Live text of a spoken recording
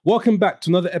Welcome back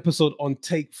to another episode on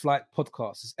Take Flight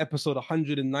Podcast. It's episode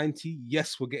 190.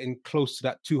 Yes, we're getting close to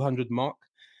that 200 mark.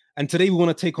 And today we want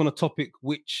to take on a topic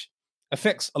which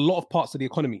affects a lot of parts of the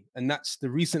economy. And that's the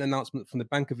recent announcement from the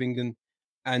Bank of England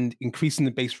and increasing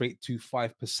the base rate to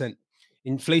 5%.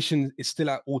 Inflation is still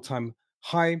at all-time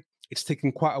high. It's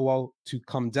taken quite a while to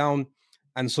come down.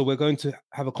 And so we're going to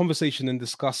have a conversation and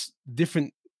discuss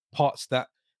different parts that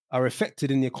are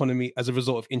affected in the economy as a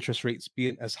result of interest rates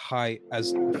being as high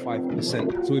as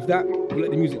 5%. So with that, we'll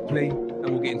let the music play and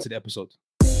we'll get into the episode.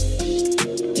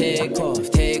 Take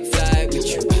off, take flight with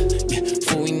you.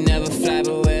 For we never fly,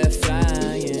 but we're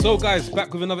flying. So guys,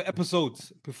 back with another episode.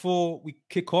 Before we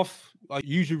kick off our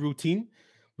usual routine,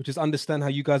 which is understand how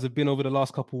you guys have been over the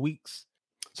last couple of weeks.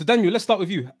 So Daniel, let's start with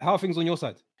you. How are things on your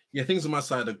side? Yeah, things on my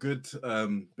side are good.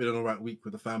 Been on a right week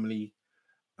with the family.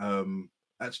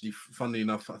 Actually, funnily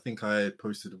enough, I think I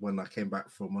posted when I came back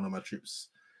from one of my trips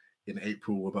in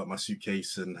April about my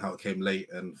suitcase and how it came late.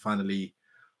 And finally,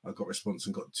 I got a response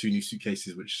and got 2 new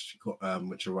suitcases, which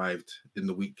arrived in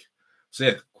the week. So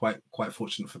yeah, quite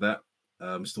fortunate for that.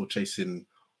 Still chasing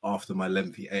after my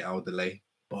lengthy 8-hour delay,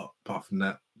 but apart from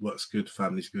that, work's good,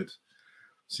 family's good.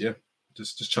 So yeah,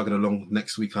 just chugging along.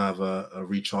 Next week I have a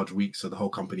recharge week, so the whole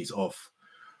company's off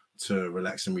to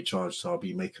relax and recharge. So I'll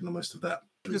be making the most of that.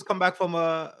 Just come back from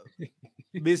a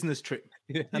business trip,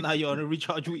 and now you're on a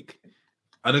recharge week.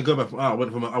 I didn't go back. I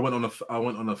went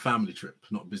on a family trip,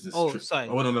 not a business trip. Oh, sorry.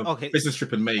 I went on a business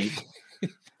trip in May,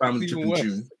 family trip in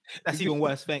June. That's even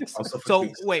worse. Thanks. So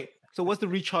wait. So what's the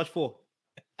recharge for?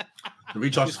 The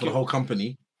recharge is for the whole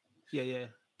company. Yeah.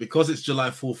 Because it's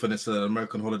July 4th and it's an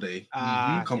American holiday.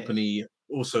 The company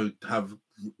also have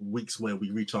weeks where we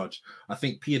recharge. I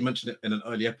think P had mentioned it in an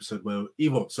early episode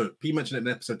P mentioned it in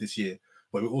an episode this year.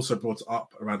 But we also brought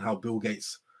up around how Bill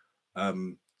Gates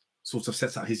sort of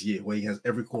sets out his year, where he has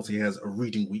every quarter he has a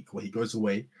reading week where he goes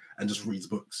away and just reads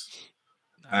books.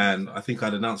 And I think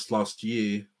I'd announced last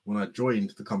year when I joined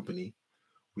the company,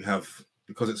 we have,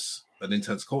 because it's an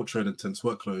intense culture and intense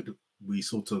workload, we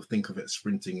sort of think of it as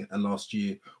sprinting. And last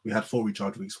year we had 4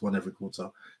 recharge weeks, 1 every quarter.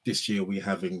 This year we're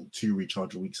having 2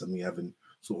 recharge weeks and we're having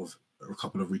sort of a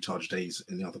couple of recharge days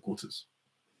in the other quarters.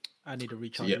 I need a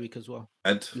recharge week as well.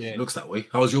 And looks that way.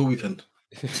 How was your weekend?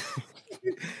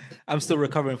 I'm still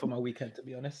recovering from my weekend, to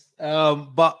be honest.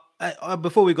 But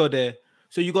before we go there,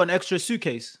 so you got an extra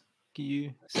suitcase? Can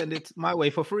you send it my way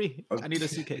for free? I need a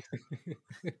suitcase.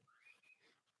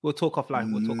 We'll talk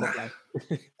offline. We'll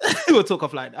talk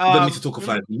offline. You don't need to talk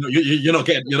offline. You're not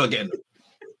getting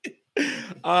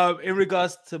it. In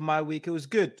regards to my week, it was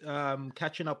good.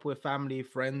 Catching up with family,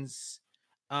 friends.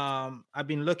 I've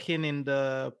been looking in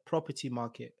the property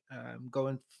market,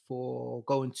 going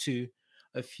to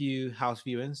a few house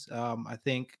viewings. I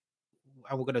think,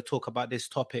 and we're going to talk about this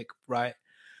topic, right?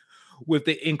 With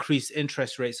the increased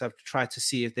interest rates, I've tried to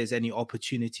see if there's any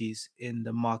opportunities in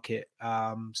the market.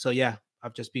 So yeah,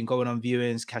 I've just been going on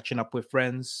viewings, catching up with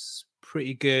friends.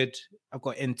 Pretty good. I've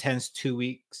got intense 2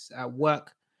 weeks at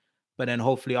work, but then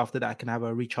hopefully after that I can have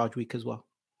a recharge week as well.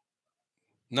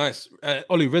 Nice.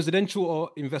 Ollie, residential or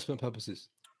investment purposes?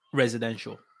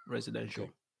 Residential.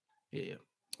 Yeah.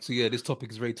 So yeah, this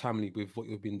topic is very timely with what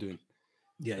you've been doing.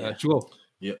 Yeah. Joel.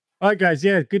 Yeah. All right, guys.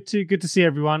 Yeah, good to see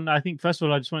everyone. I think first of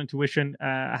all, I just wanted to wish a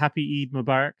happy Eid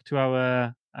Mubarak to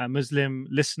our Muslim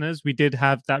listeners. We did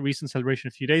have that recent celebration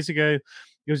a few days ago.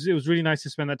 It was really nice to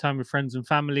spend that time with friends and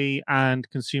family and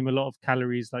consume a lot of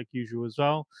calories like usual as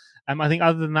well. I think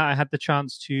other than that, I had the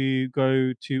chance to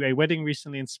go to a wedding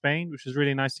recently in Spain, which was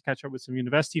really nice to catch up with some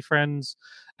university friends.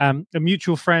 A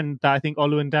mutual friend that I think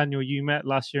Olu and Daniel, you met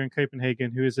last year in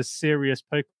Copenhagen, who is a serious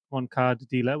Pokemon card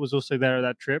dealer, was also there at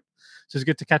that trip. So it's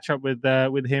good to catch up with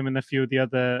him and a few of the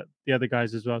other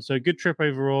guys as well. So a good trip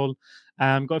overall.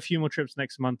 Got a few more trips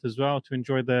next month as well to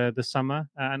enjoy the summer.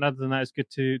 And other than that, it's good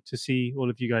to see all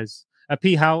of you guys.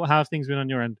 P, how have things been on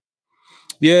your end?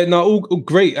 Yeah, no, all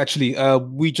great actually.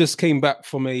 We just came back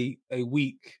from a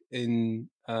week in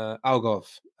Algarve,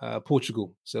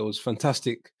 Portugal. So it was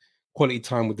fantastic quality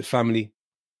time with the family,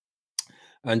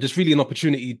 and just really an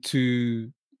opportunity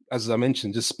to, as I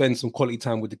mentioned, just spend some quality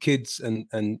time with the kids and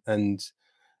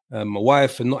my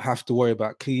wife, and not have to worry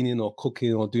about cleaning or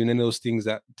cooking or doing any of those things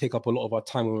that take up a lot of our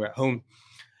time when we're at home.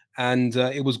 And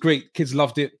it was great. Kids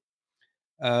loved it.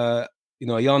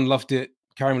 Ayan loved it.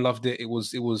 Karen loved it. It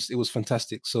was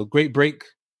fantastic. So great break.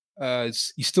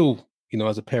 You still,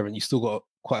 as a parent, you still got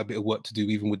quite a bit of work to do,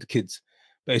 even with the kids.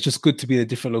 But it's just good to be in a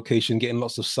different location, getting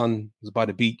lots of sun. It was by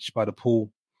the beach, by the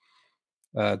pool.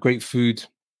 Great food.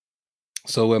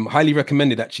 So highly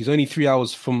recommended. Actually, it's only 3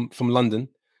 hours from London,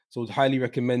 So I'd highly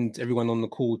recommend everyone on the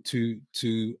call to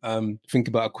think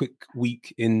about a quick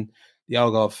week in the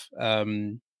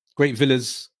Algarve. Great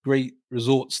villas, great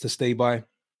resorts to stay by.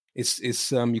 It's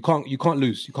you can't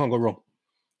lose. You can't go wrong.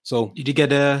 So did you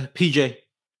get a PJ,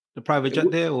 the private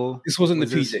jet there, or this wasn't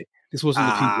was the PJ? This wasn't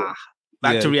the PJ.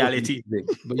 Back to it wasn't reality. the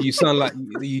PJ. But you sound like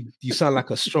you sound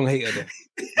like a strong hater there.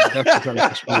 You definitely sound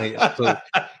like a strong hater. So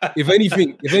if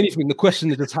anything, the question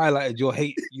that just highlighted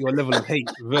your level of hate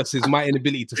versus my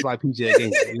inability to fly PJ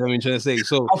again. You know what I'm trying to say?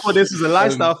 So I thought this is a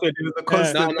lifestyle thing. It was a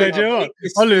constant.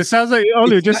 Olu, it sounds like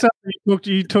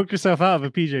you talked yourself out of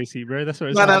a PJ seat, bro. That's what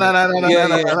it's No.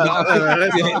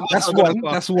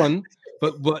 That's one.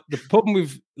 But the problem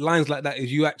with lines like that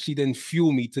is you actually then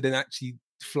fuel me to then actually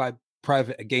fly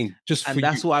private again. That's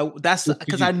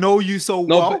because I know you so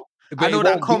well. But I know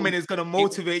that comment is going to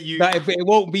motivate you. It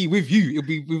won't be with you. It'll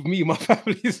be with me and my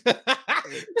family.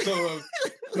 So,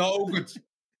 no, all good.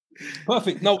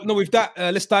 Perfect. No. With that,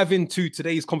 let's dive into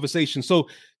today's conversation. So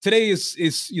today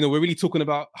is we're really talking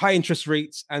about high interest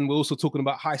rates, and we're also talking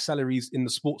about high salaries in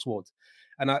the sports world.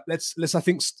 And let's I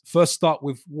think first start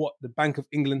with what the Bank of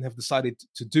England have decided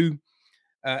to do.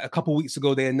 A couple of weeks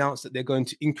ago, they announced that they're going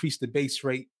to increase the base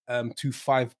rate to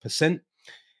 5%.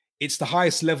 It's the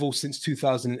highest level since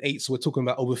 2008. So we're talking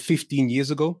about over 15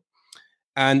 years ago.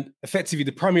 And effectively,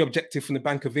 the primary objective from the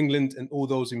Bank of England and all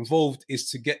those involved is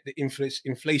to get the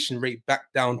inflation rate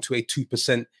back down to a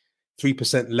 2%,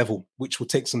 3% level, which will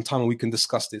take some time, and we can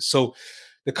discuss this. So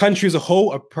the country as a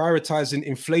whole are prioritizing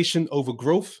inflation over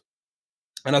growth.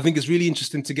 And I think it's really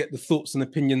interesting to get the thoughts and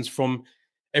opinions from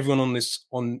everyone on this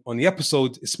on the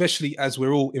episode, especially as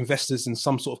we're all investors in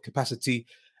some sort of capacity,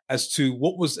 as to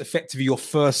what was effectively your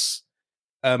first.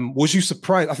 Was you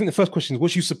surprised? I think the first question is: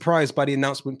 was you surprised by the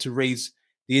announcement to raise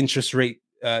the interest rate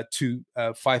to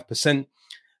 5%?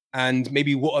 And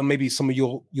maybe what are maybe some of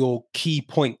your key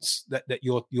points that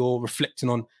you're reflecting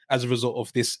on as a result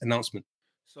of this announcement?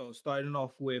 So starting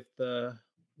off with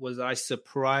was I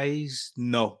surprised?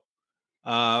 No.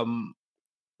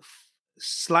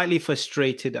 Slightly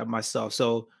frustrated at myself.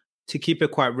 So to keep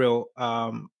it quite real,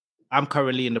 I'm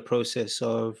currently in the process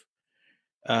of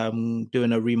doing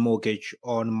a remortgage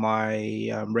on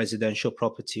my residential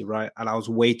property, right? And I was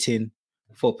waiting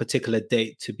for a particular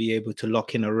date to be able to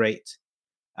lock in a rate.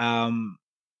 And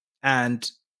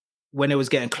when it was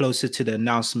getting closer to the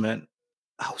announcement,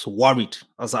 I was worried.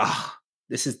 I was like,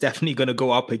 this is definitely going to go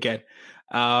up again.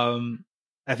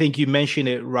 I think you mentioned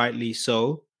it rightly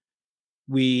so.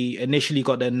 We initially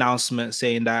got the announcement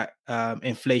saying that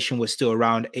inflation was still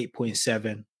around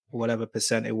 8.7 or whatever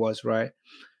percent it was, right?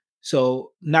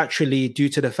 So naturally, due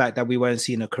to the fact that we weren't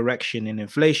seeing a correction in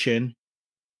inflation,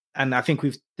 and I think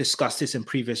we've discussed this in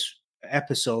previous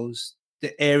episodes,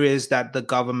 the areas that the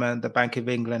government, the Bank of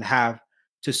England have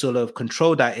to sort of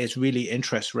control that is really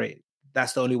interest rate.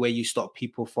 That's the only way you stop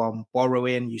people from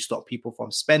borrowing, you stop people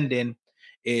from spending,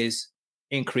 is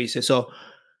increases. So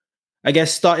I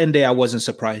guess starting there, I wasn't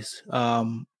surprised.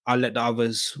 I'll let the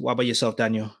others. What about yourself,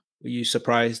 Daniel? Were you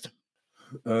surprised?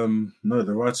 No,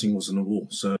 the writing was on the wall.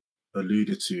 So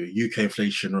alluded to, UK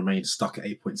inflation remains stuck at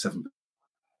 8.7%,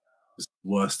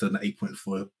 worse than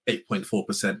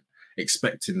 8.4%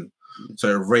 expecting. So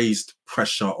it raised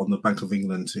pressure on the Bank of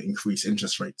England to increase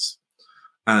interest rates.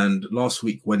 And last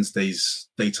week, Wednesday's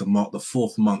data marked the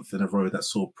fourth month in a row that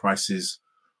saw price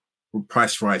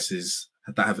rises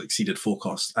that have exceeded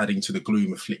forecasts, adding to the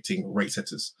gloom afflicting rate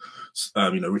setters,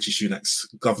 Rishi Sunak's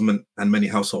government and many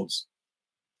households.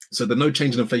 So the no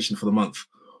change in inflation for the month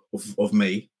of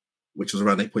May, which was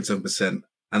around 8.7%,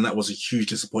 and that was a huge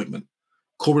disappointment.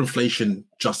 Core inflation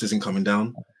just isn't coming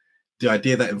down. The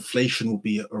idea that inflation will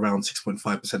be around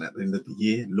 6.5% at the end of the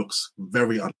year looks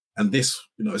very and this,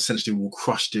 essentially will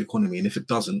crush the economy. And if it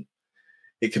doesn't,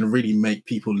 it can really make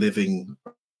people living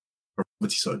a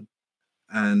poverty zone.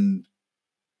 And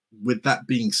with that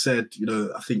being said,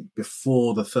 I think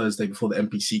before the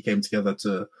MPC came together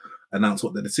to announce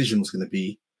what the decision was going to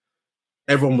be,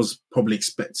 everyone was probably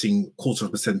expecting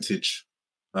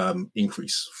 0.25%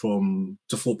 increase to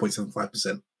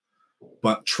 4.75%.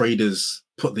 But traders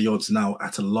put the odds now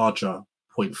at a larger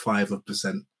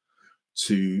 0.5%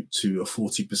 to a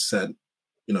 40%,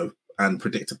 and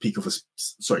predict a peak of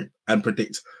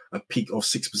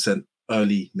 6%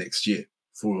 early next year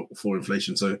for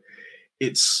inflation. So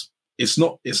it's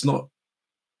not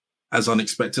as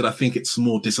unexpected. I think it's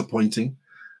more disappointing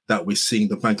that we're seeing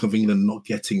the Bank of England not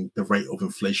getting the rate of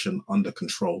inflation under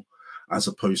control as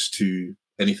opposed to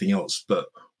anything else. But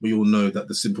we all know that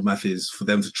the simple math is, for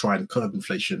them to try and curb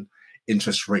inflation,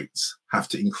 interest rates have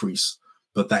to increase.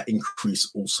 But that increase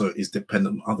also is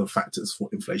dependent on other factors for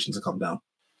inflation to come down.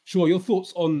 Sure. Your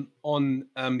thoughts on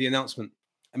the announcement,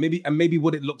 and maybe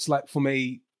what it looks like from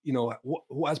a,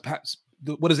 what has perhaps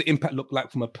what does the impact look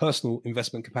like from a personal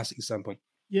investment capacity standpoint?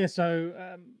 Yeah, so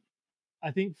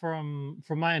I think from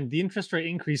my end, the interest rate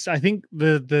increase, I think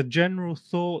the general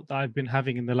thought that I've been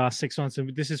having in the last 6 months,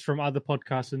 and this is from other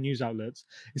podcasts and news outlets,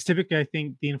 is typically I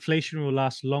think the inflation will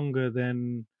last longer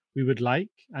than we would like,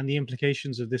 and the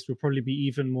implications of this will probably be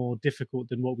even more difficult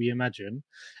than what we imagine.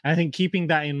 And I think keeping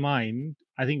that in mind,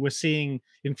 I think we're seeing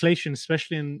inflation,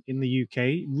 especially in the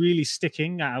UK, really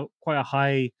sticking at quite a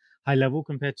high level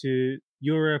compared to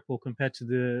Europe or compared to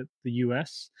the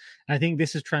US. I think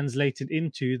this has translated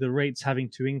into the rates having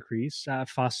to increase at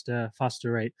a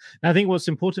faster rate. And I think what's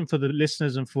important for the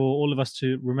listeners and for all of us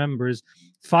to remember is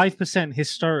 5%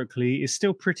 historically is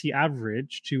still pretty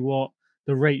average to what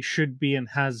the rate should be and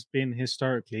has been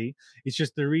historically. It's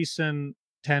just the recent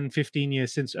 10, 15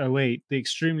 years since '08, the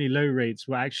extremely low rates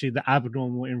were actually the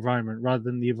abnormal environment rather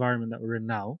than the environment that we're in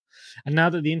now. And now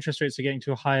that the interest rates are getting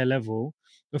to a higher level,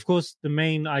 of course, the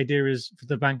main idea is for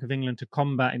the Bank of England to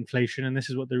combat inflation. And this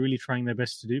is what they're really trying their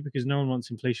best to do, because no one wants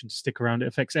inflation to stick around. It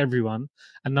affects everyone,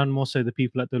 and none more so the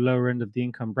people at the lower end of the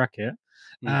income bracket.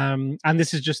 And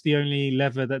this is just the only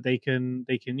lever that they can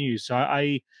use. So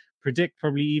I predict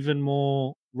probably even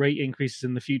more rate increases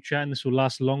in the future, and this will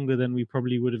last longer than we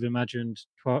probably would have imagined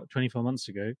 24 months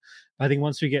ago. I think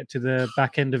once we get to the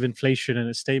back end of inflation and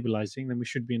it's stabilizing, then we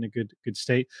should be in a good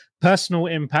state. Personal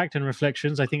impact and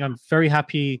reflections, I think I'm very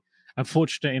happy and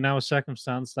fortunate in our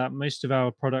circumstance that most of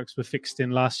our products were fixed in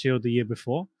last year or the year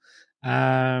before.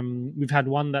 We've had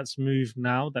one that's moved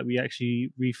now that we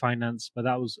actually refinanced, but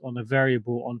that was on a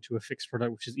variable onto a fixed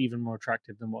product, which is even more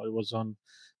attractive than what it was on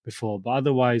before. But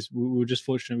otherwise, we were just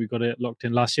fortunate we got it locked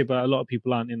in last year, but a lot of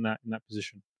people aren't in that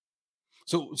position.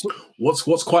 So what's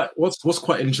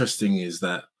quite interesting is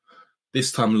that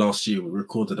this time last year we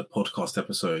recorded a podcast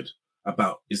episode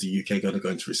about, is the UK going to go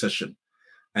into recession?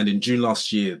 And in June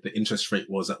last year, the interest rate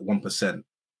was at 1%,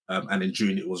 and in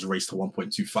June it was raised to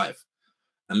 1.25.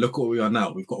 And look where we are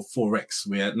now. We've got 4x.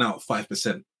 We're now at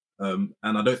 5%. And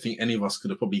I don't think any of us could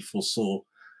have probably foresaw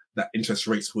that interest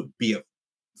rates would be at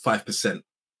 5%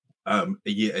 a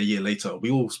year later.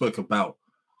 We all spoke about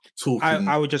talking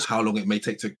I would just how long it may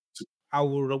take to. I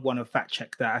would want to fact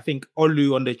check that. I think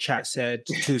Olu on the chat said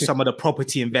to some of the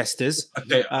property investors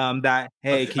that,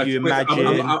 hey, can you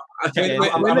imagine?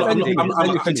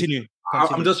 Continue.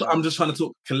 I'm just trying to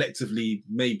talk collectively.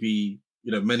 Maybe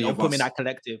many of us. Put me in that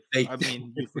collective. I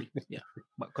mean, yeah.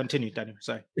 But continue, Daniel.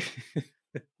 Sorry.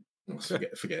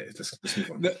 Forget it. Let's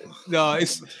move on. But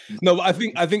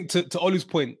I think to Olu's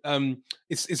point,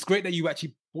 it's great that you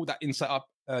actually brought that insight up,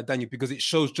 Daniel, because it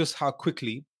shows just how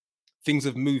quickly things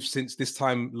have moved since this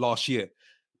time last year.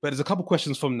 But there's a couple of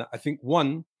questions from that. I think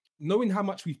one, knowing how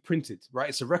much we've printed, right?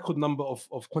 It's a record number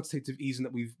of quantitative easing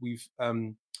that we've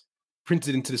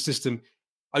printed into the system.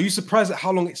 Are you surprised at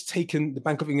how long it's taken the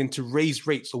Bank of England to raise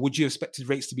rates, or would you have expected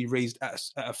rates to be raised at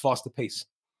a faster pace?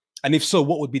 And if so,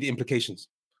 what would be the implications?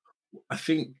 I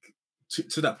think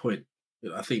to that point,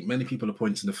 I think many people are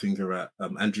pointing the finger at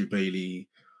Andrew Bailey,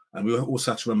 and we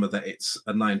also have to remember that it's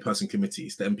a 9-person committee.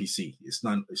 It's the MPC. It's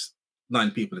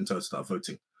nine people in total that are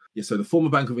voting. Yeah. So the former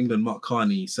Bank of England, Mark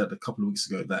Carney, said a couple of weeks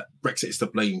ago that Brexit is to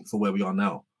blame for where we are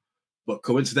now. But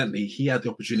coincidentally, he had the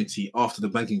opportunity after the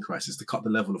banking crisis to cut the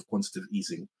level of quantitative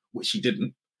easing, which he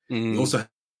didn't. He also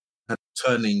had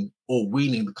turning or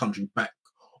weaning the country back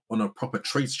on a proper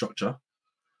trade structure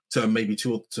to maybe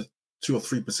 2 or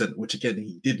 3%, which again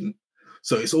he didn't.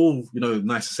 So it's all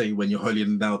nice to say when you're holier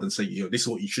than thou than say this is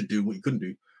what you should do and what you couldn't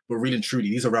do. But really and truly,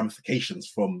 these are ramifications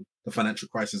from the financial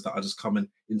crisis that are just coming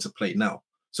into play now.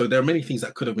 So there are many things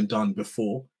that could have been done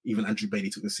before even Andrew Bailey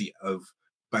took the seat of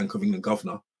Bank of England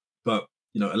governor. But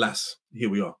alas, here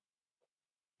we are.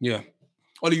 Yeah.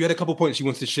 Ollie, you had a couple of points you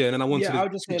wanted to share, and I wanted to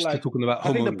just say, talking about.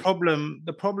 I think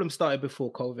the problem started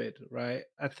before COVID, right?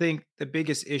 I think the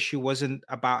biggest issue wasn't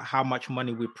about how much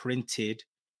money we printed,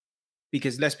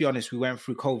 because let's be honest, we went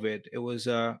through COVID. It was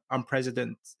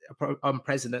unprecedented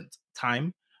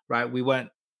time, right? We weren't.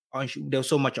 There was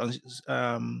so much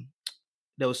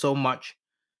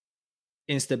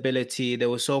instability. There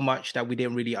was so much that we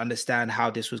didn't really understand how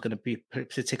this was going to be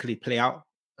particularly play out.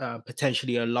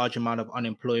 Potentially a large amount of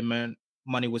unemployment.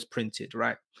 Money was printed,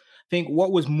 right? I think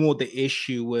what was more the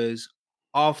issue was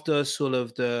after sort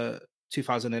of the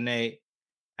 2008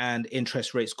 and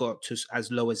interest rates got to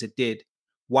as low as it did,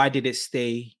 why did it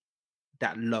stay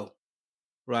that low,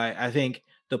 right? I think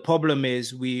the problem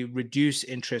is we reduced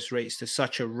interest rates to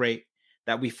such a rate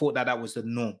that we thought that was the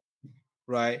norm,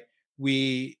 right?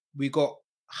 We got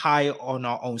high on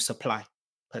our own supply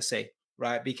per se,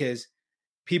 right? Because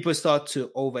people start to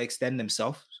overextend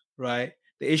themselves, right?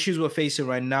 The issues we're facing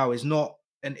right now is not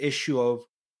an issue of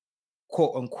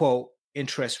quote unquote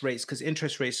interest rates, because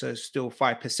interest rates are still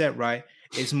 5%, right?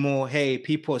 It's more, hey,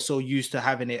 people are so used to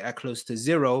having it at close to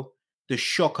zero. The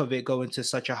shock of it going to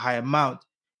such a high amount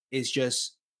is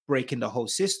just breaking the whole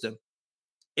system.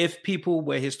 If people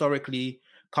were historically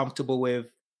comfortable with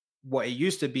what it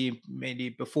used to be, maybe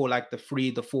before like the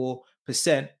 3, the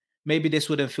 4%, maybe this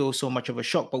wouldn't feel so much of a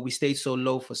shock, but we stayed so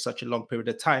low for such a long period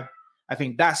of time. I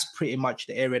think that's pretty much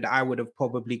the area that I would have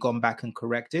probably gone back and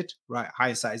corrected, right?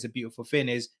 Hindsight is a beautiful thing.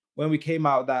 Is when we came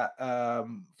out of that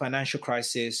financial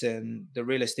crisis and the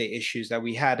real estate issues that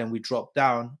we had and we dropped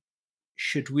down,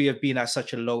 should we have been at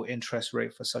such a low interest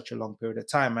rate for such a long period of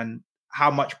time? And how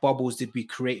much bubbles did we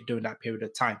create during that period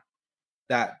of time?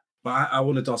 But I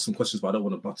wanted to ask some questions, but I don't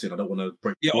want to butt in. I don't want to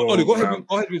break. Yeah, Ollie, go ahead,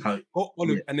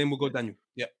 Ollie, and then we'll go Daniel.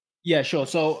 Yeah, sure.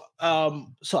 So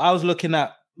I was looking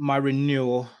at my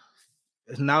renewal.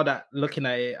 Now that looking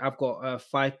at it, I've got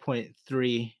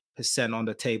 5.3% on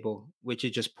the table, which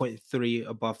is just 0.3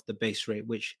 above the base rate,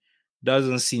 which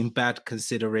doesn't seem bad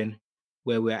considering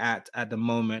where we're at the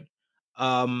moment.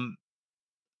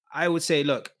 I would say,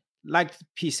 look, like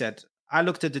P said, I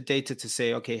looked at the data to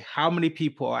say, okay, how many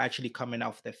people are actually coming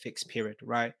off their fixed period,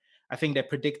 right? I think they're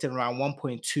predicting around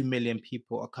 1.2 million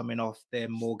people are coming off their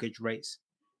mortgage rates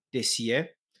this year.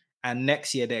 And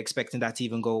next year, they're expecting that to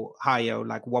even go higher,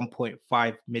 like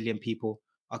 1.5 million people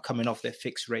are coming off their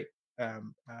fixed rate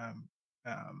term.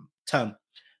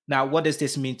 Now, what does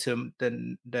this mean to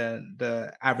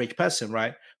the average person,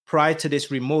 right? Prior to this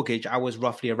remortgage, I was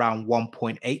roughly around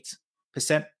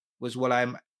 1.8% was what I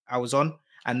was on.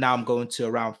 And now I'm going to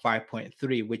around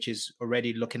 5.3, which is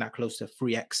already looking at close to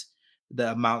 3x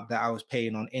the amount that I was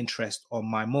paying on interest on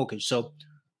my mortgage. So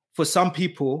for some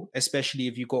people, especially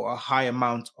if you got a high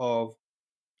amount of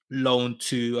loan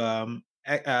to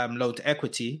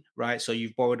equity, right? So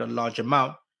you've borrowed a large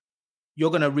amount,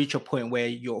 you're going to reach a point where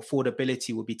your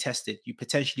affordability will be tested. You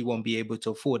potentially won't be able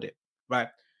to afford it, right?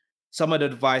 Some of the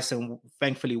advice, and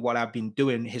thankfully what I've been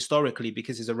doing historically,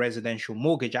 because it's a residential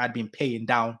mortgage, I'd been paying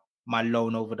down my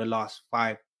loan over the last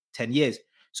 5-10 years.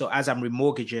 So as I'm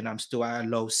remortgaging, I'm still at a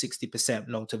low 60%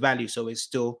 loan to value. So it's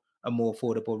still a more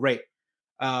affordable rate.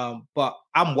 But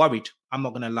I'm worried. I'm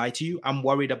not going to lie to you. I'm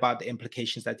worried about the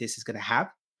implications that this is going to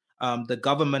have. The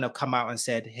government have come out and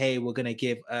said, hey, we're going to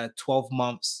give a 12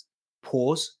 months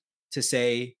pause to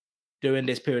say during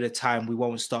this period of time, we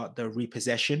won't start the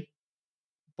repossession.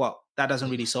 But that doesn't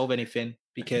really solve anything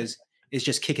because it's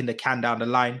just kicking the can down the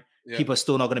line. Yeah. People are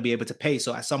still not going to be able to pay.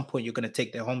 So at some point, you're going to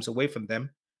take their homes away from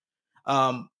them.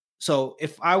 So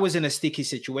if I was in a sticky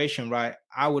situation, right,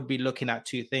 I would be looking at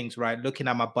two things, right? Looking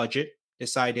at my budget,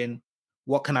 deciding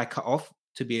what can I cut off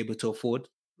to be able to afford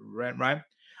rent, right?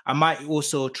 I might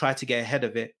also try to get ahead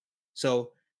of it.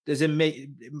 So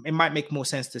it might make more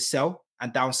sense to sell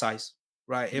and downsize,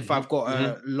 right? Mm-hmm. If I've got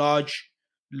a large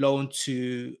loan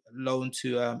to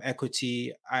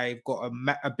equity, I've got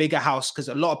a bigger house, because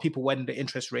a lot of people, when the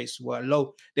interest rates were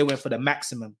low, they went for the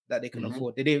maximum that they can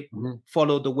afford. They didn't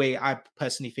follow the way I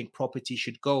personally think property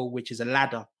should go, which is a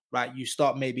ladder, right? You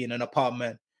start maybe in an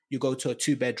apartment, you go to a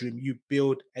 2-bedroom, you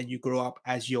build and you grow up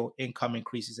as your income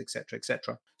increases, etc.,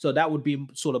 etc. So that would be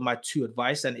sort of my two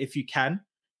advice. And if you've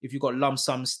got lump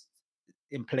sums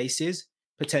in places,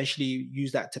 potentially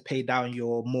use that to pay down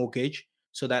your mortgage,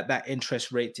 so that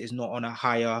interest rate is not on a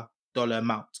higher dollar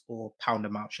amount or pound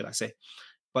amount, should I say.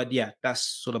 But yeah, that's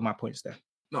sort of my points there.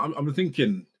 No, I'm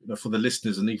thinking, for the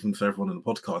listeners and even for everyone on the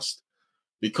podcast,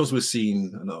 because we're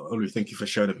seeing, and Ollie, thank you for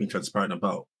sharing and being transparent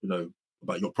about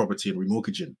your property and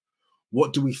remortgaging.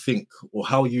 What do we think, or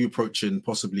how are you approaching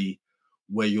possibly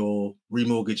where you're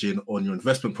remortgaging on your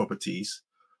investment properties?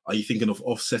 Are you thinking of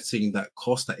offsetting that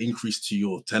cost, that increase to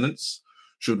your tenants?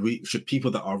 Should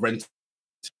people that are renting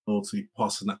or to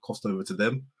passing that cost over to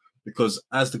them? Because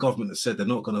as the government has said, they're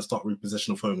not going to start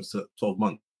repossession of homes to 12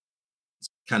 months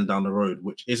down the road,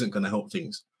 which isn't going to help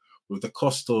things. With the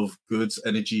cost of goods,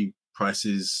 energy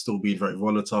prices still being very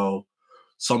volatile,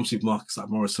 some supermarkets like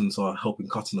Morrison's are helping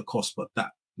cutting the cost, but that,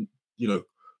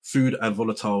 food and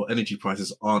volatile energy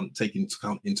prices aren't taken into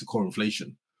account into core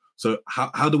inflation. So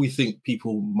how do we think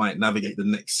people might navigate the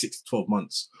next 6 to 12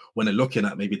 months when they're looking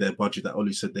at maybe their budget that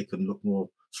Ollie said they can look more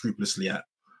scrupulously at,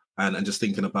 and just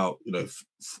thinking about,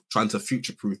 trying to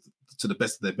future-proof to the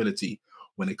best of their ability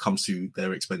when it comes to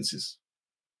their expenses?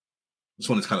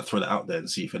 Just wanted to kind of throw that out there and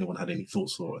see if anyone had any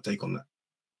thoughts or a take on that.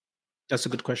 That's a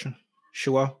good question.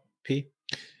 Shua, P?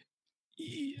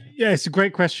 Yeah, it's a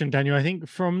great question, Daniel. I think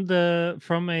from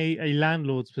a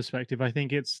landlord's perspective, I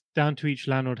think it's down to each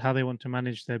landlord how they want to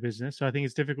manage their business. So I think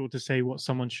it's difficult to say what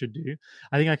someone should do.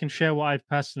 I think I can share what I've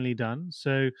personally done.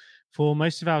 So for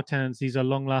most of our tenants, these are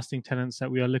long-lasting tenants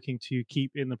that we are looking to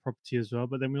keep in the property as well.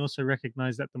 But then we also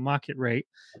recognize that the market rate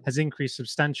has increased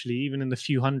substantially, even in the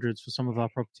few hundreds for some of our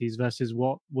properties versus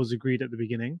what was agreed at the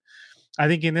beginning. I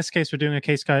think in this case, we're doing a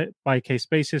case by case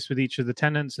basis with each of the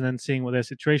tenants and then seeing what their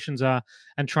situations are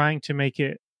and trying to make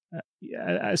it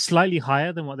slightly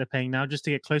higher than what they're paying now just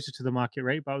to get closer to the market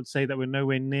rate. But I would say that we're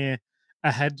nowhere near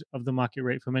ahead of the market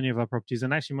rate for many of our properties.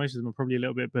 And actually, most of them are probably a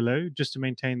little bit below just to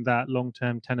maintain that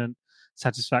long-term tenant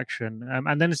satisfaction.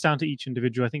 And then it's down to each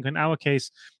individual. I think in our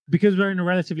case, because we're in a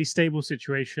relatively stable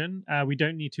situation, we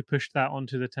don't need to push that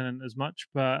onto the tenant as much.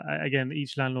 But again,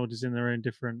 each landlord is in their own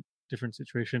different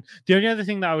situation. The only other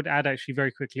thing that I would add actually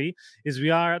very quickly is we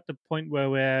are at the point where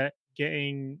we're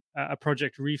getting a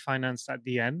project refinanced at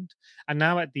the end. And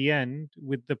now at the end,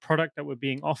 with the product that we're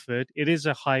being offered, it is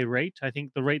a high rate. I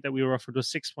think the rate that we were offered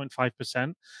was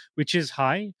 6.5%, which is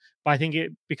high. But I think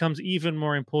it becomes even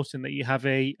more important that you have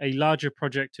a larger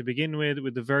project to begin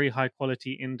with a very high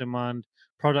quality in demand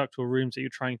product or rooms that you're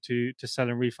trying to sell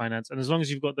and refinance. And as long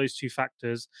as you've got those two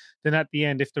factors, then at the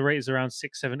end, if the rate is around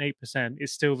 6, 7, 8%,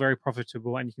 it's still very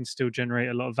profitable and you can still generate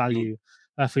a lot of value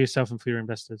for yourself and for your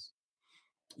investors.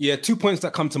 Yeah, 2 points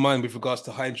that come to mind with regards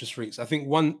to high interest rates. I think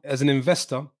one, as an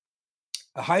investor,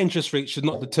 a high interest rate should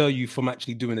not deter you from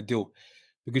actually doing a deal,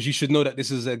 because you should know that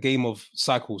this is a game of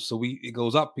cycles. So it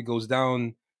goes up, it goes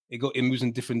down, it moves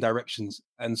in different directions.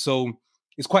 And so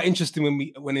it's quite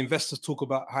interesting when investors talk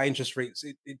about high interest rates,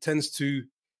 it tends to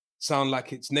sound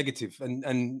like it's negative,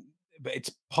 but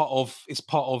it's part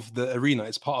of the arena.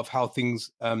 It's part of how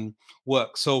things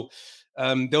work. So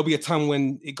there'll be a time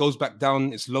when it goes back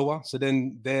down, it's lower. So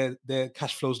then their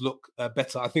cash flows look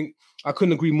better. I think I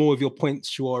couldn't agree more with your points,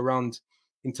 Shua, around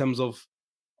in terms of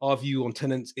our view on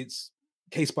tenants. It's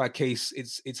case by case.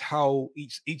 It's how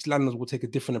each landlord will take a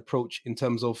different approach in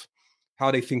terms of how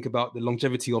they think about the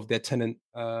longevity of their tenant.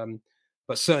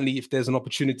 But certainly, if there's an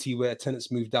opportunity where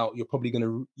tenants moved out, you're probably going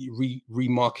to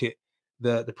remarket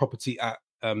the property at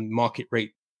market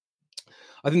rate.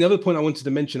 I think the other point I wanted to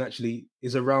mention actually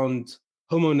is around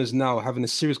homeowners now having a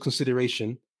serious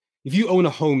consideration. If you own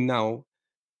a home now,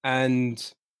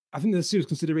 and I think there's a serious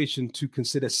consideration to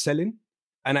consider selling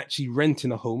and actually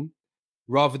renting a home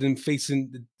rather than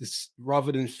facing a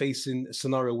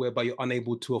scenario whereby you're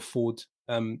unable to afford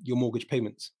your mortgage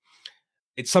payments.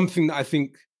 It's something that I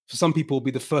think for some people will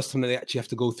be the first time that they actually have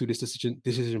to go through this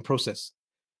decision process.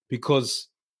 Because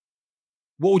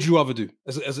what would you rather do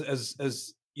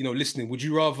as you know, listening? Would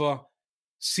you rather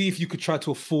see if you could try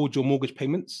to afford your mortgage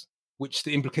payments, which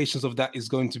the implications of that is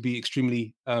going to be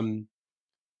extremely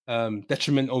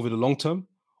detriment over the long term,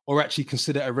 or actually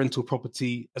consider a rental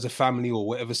property as a family or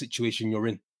whatever situation you're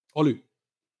in? Olu?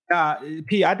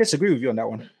 P, I disagree with you on that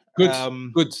one. Good.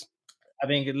 I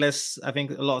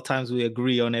think a lot of times we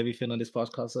agree on everything on this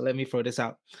podcast. So let me throw this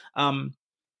out.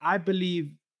 I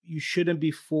believe you shouldn't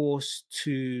be forced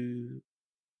to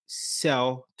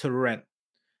sell to rent.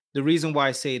 The reason why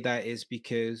I say that is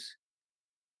because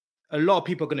a lot of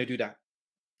people are going to do that.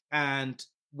 And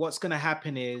what's going to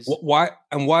happen is... Why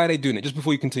are they doing it? Just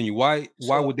before you continue, why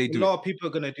would they do it? A lot of people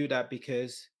are going to do that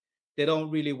because they don't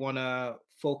really want to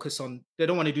they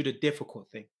don't want to do the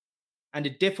difficult thing. And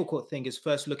the difficult thing is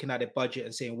first looking at a budget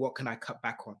and saying, what can I cut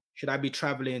back on? Should I be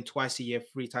traveling twice a year,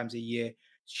 3 times a year?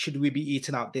 Should we be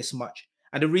eating out this much?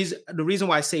 And the reason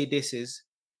why I say this is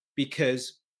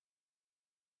because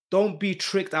don't be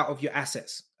tricked out of your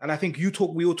assets. And I think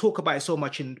we will talk about it so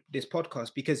much in this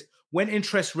podcast, because when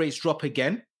interest rates drop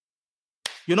again,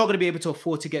 you're not going to be able to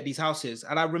afford to get these houses.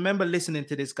 And I remember listening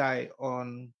to this guy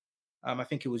on, I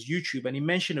think it was YouTube, and he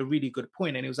mentioned a really good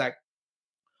point. And he was like,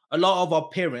 a lot of our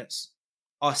parents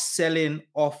are selling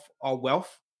off our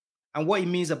wealth. And what he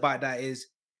means about that is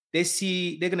they're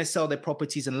going to sell their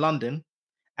properties in London,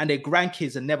 and their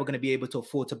grandkids are never going to be able to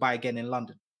afford to buy again in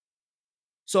London.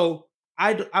 So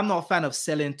I'm not a fan of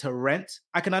selling to rent.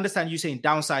 I can understand you saying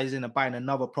downsizing and buying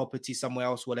another property somewhere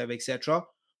else, whatever, etc.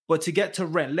 But to get to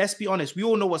rent, let's be honest, we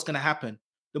all know what's going to happen.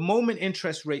 The moment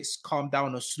interest rates calm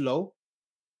down or slow,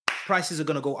 prices are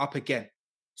going to go up again.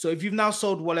 So if you've now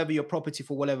sold whatever your property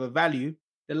for whatever value,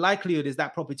 the likelihood is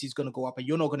that property is going to go up and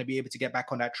you're not going to be able to get back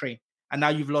on that train. And now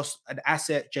you've lost an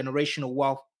asset, generational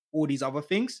wealth, all these other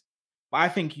things. But I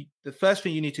think the first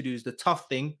thing you need to do is the tough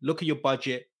thing. Look at your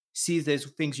budget, see if there's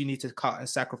things you need to cut and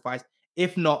sacrifice.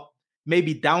 If not,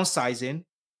 maybe downsizing.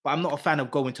 But I'm not a fan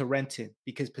of going to renting,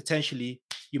 because potentially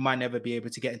you might never be able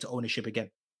to get into ownership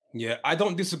again. Yeah, I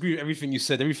don't disagree with everything you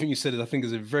said. Everything you said, I think,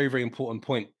 is a very, very important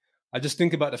point. I just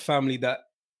think about the family that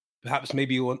perhaps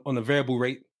maybe on a variable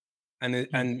rate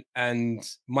and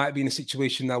might be in a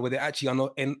situation now where they're actually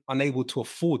unable to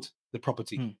afford the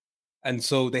property, and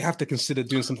so they have to consider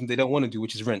doing something they don't want to do,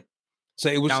 which is rent. So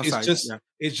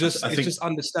it's just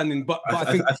understanding. But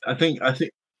I think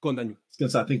go on, Daniel.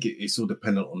 I think it's all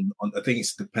dependent on. I think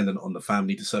it's dependent on the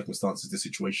family, the circumstances, the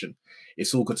situation.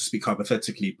 It's all good to speak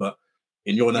hypothetically, but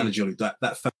in your analogy, that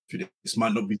family this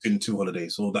might not be doing 2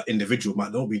 holidays, or that individual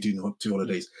might not be doing 2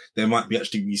 holidays. They might be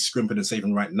actually be scrimping and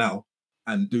saving right now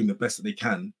and doing the best that they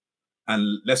can.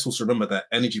 And let's also remember that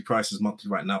energy prices monthly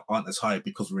right now aren't as high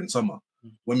because we're in summer.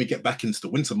 When we get back into the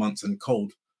winter months and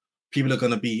cold, people are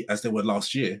going to be, as they were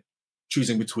last year,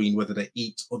 choosing between whether they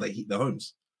eat or they heat their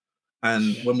homes.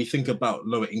 And when we think about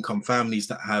lower income families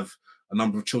that have a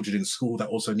number of children in school that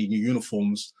also need new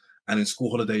uniforms, and in school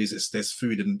holidays, there's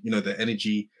food and the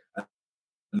energy.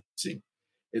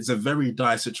 It's a very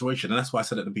dire situation, and that's why I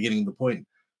said at the beginning of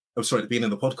the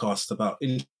beginning of the podcast about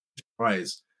interest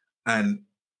rise, and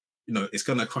it's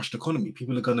going to crush the economy.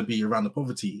 People are going to be around the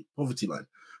poverty line.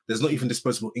 There's not even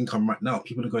disposable income right now.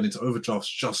 People are going into overdrafts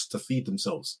just to feed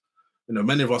themselves.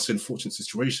 Many of us are in fortunate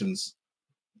situations,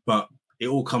 but it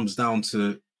all comes down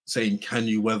to saying, can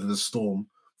you weather the storm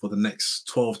for the next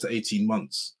 12 to 18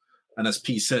 months? And as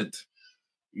P said,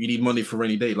 you need money for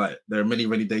rainy day. Like, there are many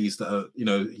rainy days that are,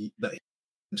 that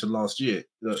into last year.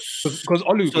 Because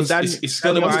Olu, it's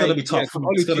gonna be tough.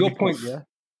 Olu, to your point,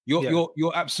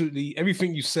 you're absolutely,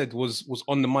 everything you said was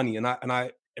on the money, and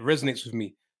it resonates with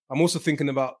me. I'm also thinking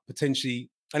about potentially,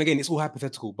 and again, it's all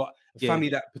hypothetical, but a family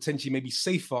that potentially may be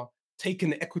safer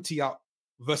taking the equity out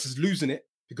versus losing it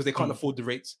because they can't afford the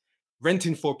rates,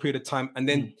 renting for a period of time, and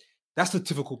then that's the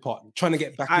difficult part, trying to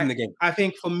get back in the game. I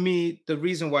think for me, the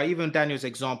reason why, even Daniel's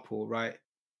example, right?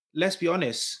 Let's be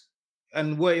honest,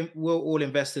 and we're all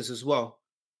investors as well.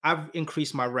 I've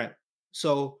increased my rent.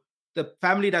 So the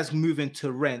family that's moving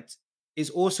to rent is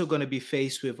also going to be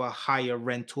faced with a higher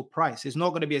rental price. It's not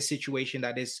going to be a situation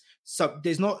that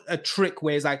there's not a trick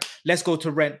where it's like, let's go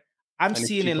to rent. I'm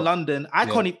seeing in London,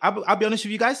 I'll be honest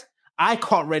with you guys, I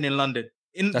can't rent in London.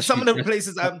 In some of the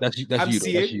places I'm seeing.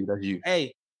 That's you.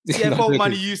 Hey, CFO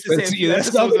money used to say a few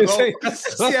episodes ago.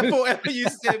 CFO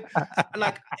used to say,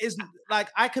 it's like,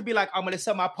 I could be like, I'm going to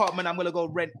sell my apartment, I'm going to go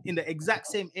rent in the exact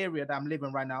same area that I'm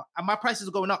living right now, and my prices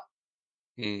are going up.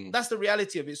 That's the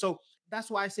reality of it. So that's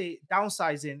why I say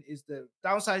downsizing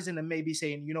and maybe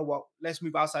saying, you know what, let's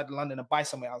move outside of London and buy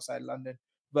somewhere outside London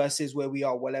versus where we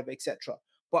are, whatever, etc.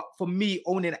 But for me,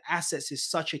 owning assets is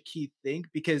such a key thing,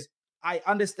 because I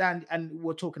understand, and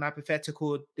we're talking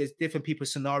hypothetical, there's different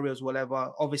people's scenarios,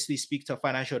 whatever. Obviously, speak to a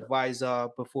financial advisor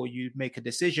before you make a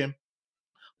decision.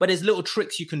 But there's little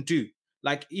tricks you can do.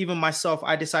 Like, even myself,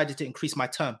 I decided to increase my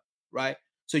term, right?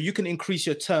 So you can increase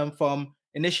your term from,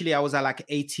 initially I was at like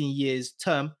 18 years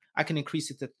term. I can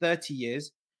increase it to 30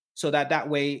 years so that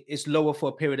way it's lower for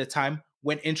a period of time.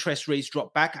 When interest rates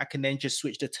drop back, I can then just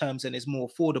switch the terms and it's more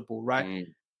affordable, right?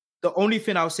 The only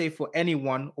thing I'll say for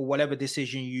anyone, or whatever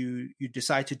decision you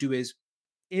decide to do, is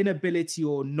inability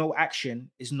or no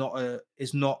action is not,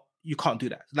 you can't do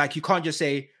that. Like, you can't just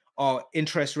say, oh,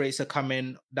 interest rates are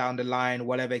coming down the line,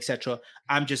 whatever, etc.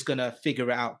 I'm just going to figure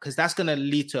it out, because that's going to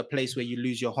lead to a place where you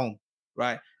lose your home,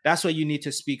 right? That's where you need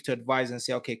to speak to advisor and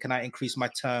say, okay, can I increase my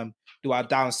term? Do I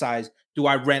downsize? Do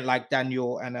I rent like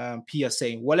Daniel and P are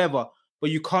saying? Whatever.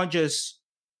 But you can't just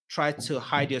try to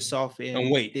hide yourself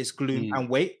in this gloom and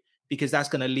wait, because that's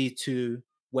going to lead to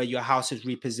where your house is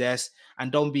repossessed.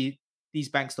 And these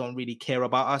banks don't really care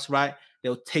about us, right?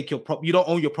 They'll take your property. You don't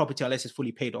own your property unless it's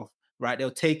fully paid off, right? They'll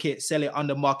take it, sell it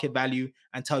under market value,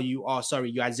 and tell you, oh,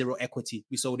 sorry, you had zero equity.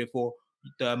 We sold it for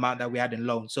the amount that we had in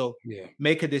loan. So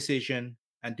make a decision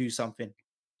and do something.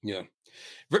 Yeah.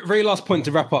 Very last point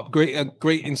to wrap up. Great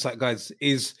insight, guys.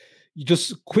 Is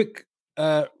just quick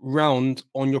round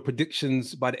on your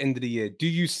predictions by the end of the year. Do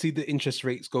you see the interest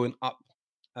rates going up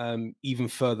even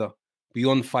further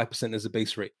beyond 5% as a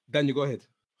base rate? Daniel, go ahead.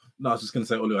 No, I was just going to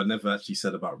say, Olu, I never actually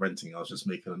said about renting. I was just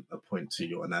making a point to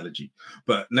your analogy.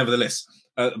 But nevertheless,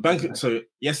 so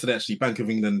yesterday, actually, Bank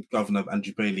of England Governor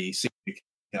Andrew Bailey said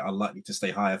are likely to stay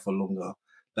higher for longer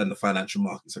than the financial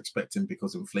markets are expecting,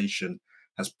 because inflation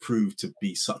has proved to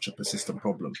be such a persistent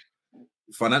problem.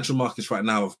 Financial markets right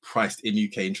now have priced in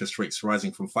UK interest rates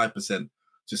rising from 5%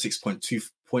 to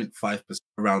 6.5%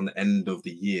 around the end of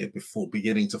the year, before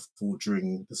beginning to fall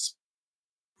during the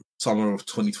summer of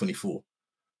 2024.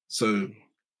 So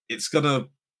it's going to,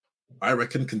 I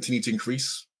reckon, continue to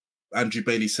increase. Andrew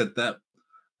Bailey said that.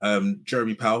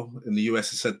 Jeremy Powell in the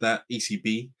US has said that.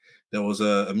 ECB. there was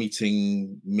a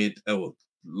meeting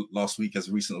last week, as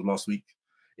recent of last week,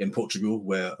 in Portugal,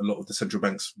 where a lot of the central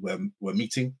banks were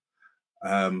meeting.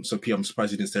 So P, I'm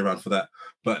surprised you didn't stay around for that.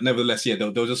 But nevertheless, yeah,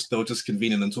 they'll just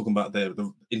convening and talking about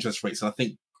the interest rates. And I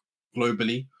think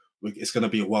globally, it's going to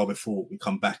be a while before we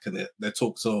come back. And there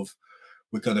talks of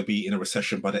we're going to be in a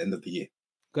recession by the end of the year.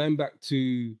 Going back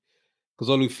to, because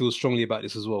Olu feels strongly about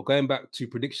this as well, going back to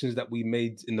predictions that we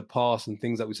made in the past and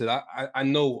things that we said, I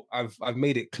know I've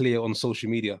made it clear on social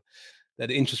media that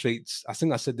the interest rates, I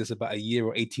think I said this about a year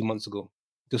or 18 months ago,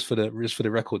 just for the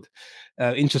record,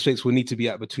 interest rates will need to be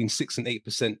at between 6 and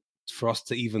 8% for us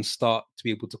to even start to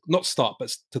be able to, not start,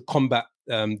 but to combat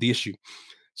the issue.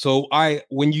 So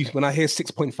when I hear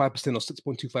 6.5% or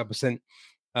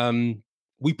 6.25%,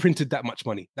 we printed that much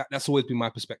money. That's always been my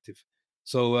perspective.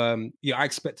 So I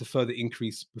expect a further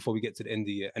increase before we get to the end of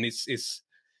the year. And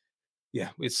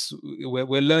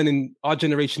we're learning. Our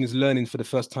generation is learning for the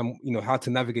first time, how to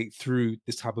navigate through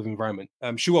this type of environment.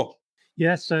 Shuo.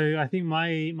 Yeah, so I think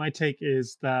my take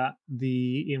is that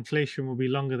the inflation will be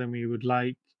longer than we would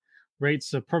like.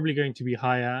 Rates are probably going to be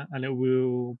higher, and it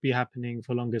will be happening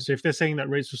for longer. So if they're saying that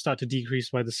rates will start to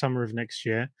decrease by the summer of next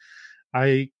year,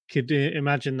 I could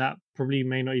imagine that probably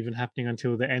may not even happening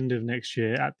until the end of next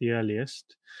year at the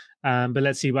earliest. But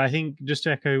let's see. But I think, just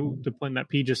to echo the point that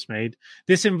P just made,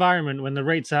 this environment, when the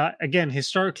rates are, again,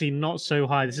 historically not so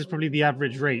high, this is probably the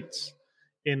average rates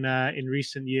in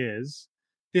recent years.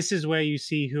 This is where you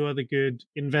see who are the good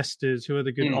investors, who are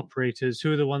the good operators,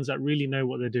 who are the ones that really know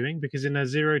what they're doing. Because in a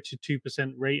 0 to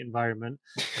 2% rate environment,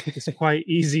 it's quite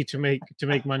easy to make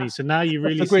money. So now you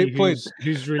really see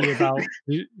who's really about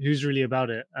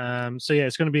it. So yeah,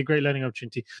 it's going to be a great learning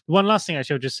opportunity. One last thing,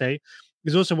 actually, I'll just say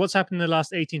is also what's happened in the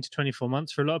last 18 to 24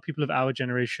 months for a lot of people of our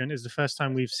generation is the first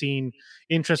time we've seen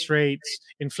interest rates,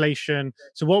 inflation.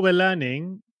 So what we're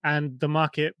learning, and the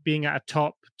market being at a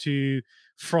top to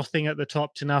frothing at the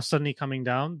top to now suddenly coming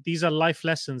down. These are life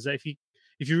lessons that if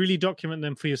you really document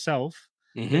them for yourself,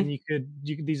 then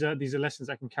these are lessons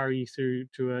that can carry you through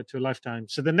to a lifetime.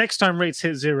 So the next time rates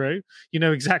hit 0, you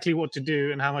know exactly what to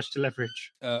do and how much to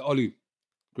leverage. Olu,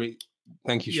 great.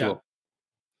 Thank you, Shuo.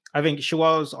 I think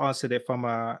Shuo's answered it from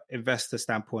an investor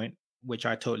standpoint, which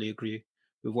I totally agree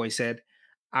with what he said.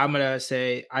 I'm going to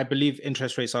say I believe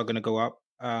interest rates are going to go up,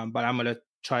 but I'm going to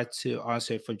try to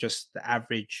answer it for just the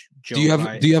average Joe. Do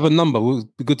you have a number? It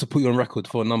would be good to put you on record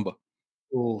for a number.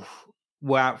 Ooh,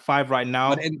 we're at 5 right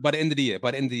now. By the end of the year,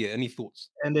 any thoughts?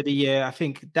 End of the year, I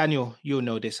think Daniel, you'll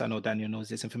know this. I know Daniel knows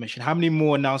this information. How many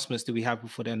more announcements do we have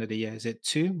before the end of the year? Is it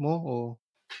 2 more or?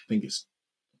 I think it's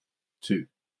 2.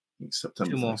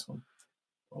 September. 2 more.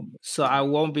 So I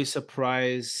won't be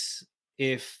surprised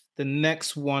if the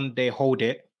next one they hold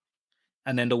it,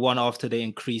 and then the one after they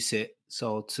increase it.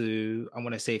 So I'm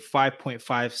going to say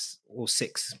 5.5 or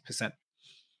 6%.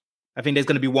 I think there's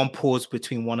going to be one pause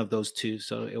between one of those two.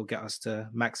 So it'll get us to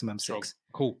maximum 6.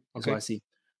 Cool. That's what I see.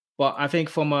 But I think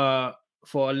for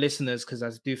our listeners, because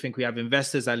I do think we have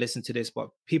investors that listen to this, but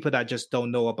people that just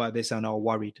don't know about this and are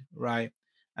worried, right?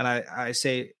 And I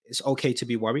say it's okay to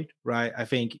be worried, right? I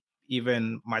think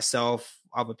even myself,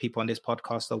 other people on this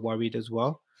podcast are worried as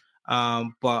well.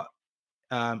 But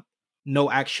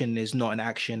no action is not an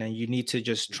action, and you need to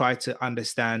just try to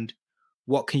understand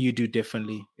what can you do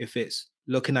differently. If it's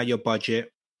looking at your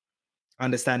budget,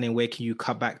 understanding where can you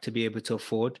cut back to be able to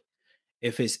afford.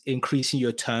 If it's increasing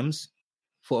your terms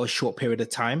for a short period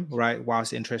of time, right,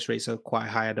 whilst interest rates are quite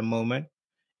high at the moment.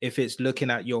 If it's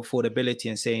looking at your affordability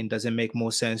and saying, does it make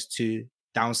more sense to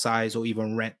downsize or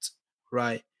even rent,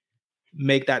 right?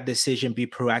 Make that decision, be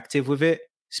proactive with it,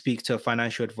 speak to a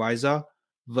financial advisor,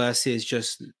 versus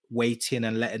just waiting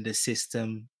and letting the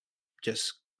system,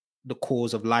 just the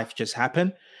course of life just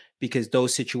happen, because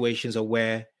those situations are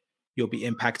where you'll be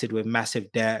impacted with massive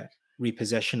debt,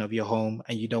 repossession of your home,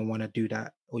 and you don't want to do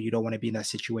that, or you don't want to be in that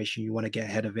situation. You want to get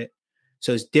ahead of it.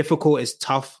 So it's difficult, it's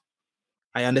tough.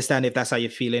 I understand if that's how you're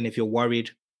feeling. If you're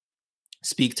worried,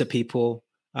 speak to people.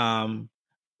 We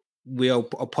are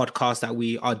a podcast that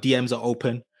our DMs are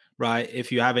open. Right.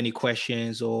 If you have any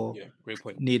questions or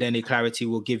need any clarity,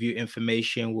 we'll give you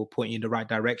information. We'll point you in the right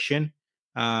direction.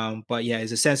 But yeah,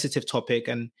 it's a sensitive topic.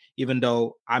 And even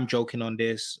though I'm joking on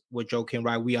this, we're joking,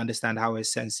 right? We understand how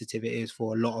sensitive it is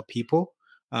for a lot of people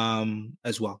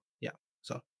as well. Yeah.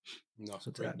 So.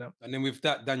 And then with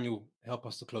that, Daniel, help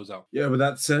us to close out. Yeah, with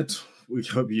that said, we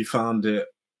hope you found it.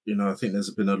 I think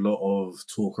there's been a lot of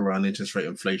talk around interest rate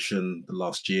inflation the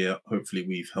last year. Hopefully,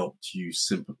 we've helped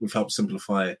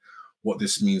simplify what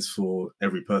this means for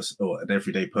every person or an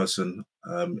everyday person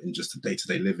in just a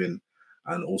day-to-day living,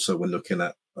 and also when looking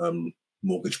at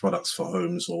mortgage products for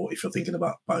homes, or if you're thinking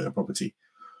about buying a property.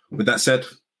 With that said,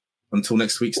 until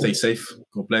next week, stay safe.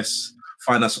 God bless.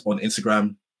 Find us on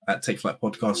Instagram at Take Flight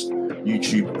Podcast,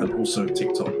 YouTube, and also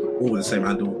TikTok, all with the same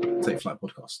handle, Take Flight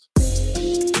Podcast.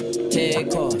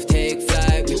 Take off, take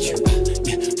flight with you.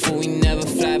 Yeah, for we never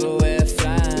fly, but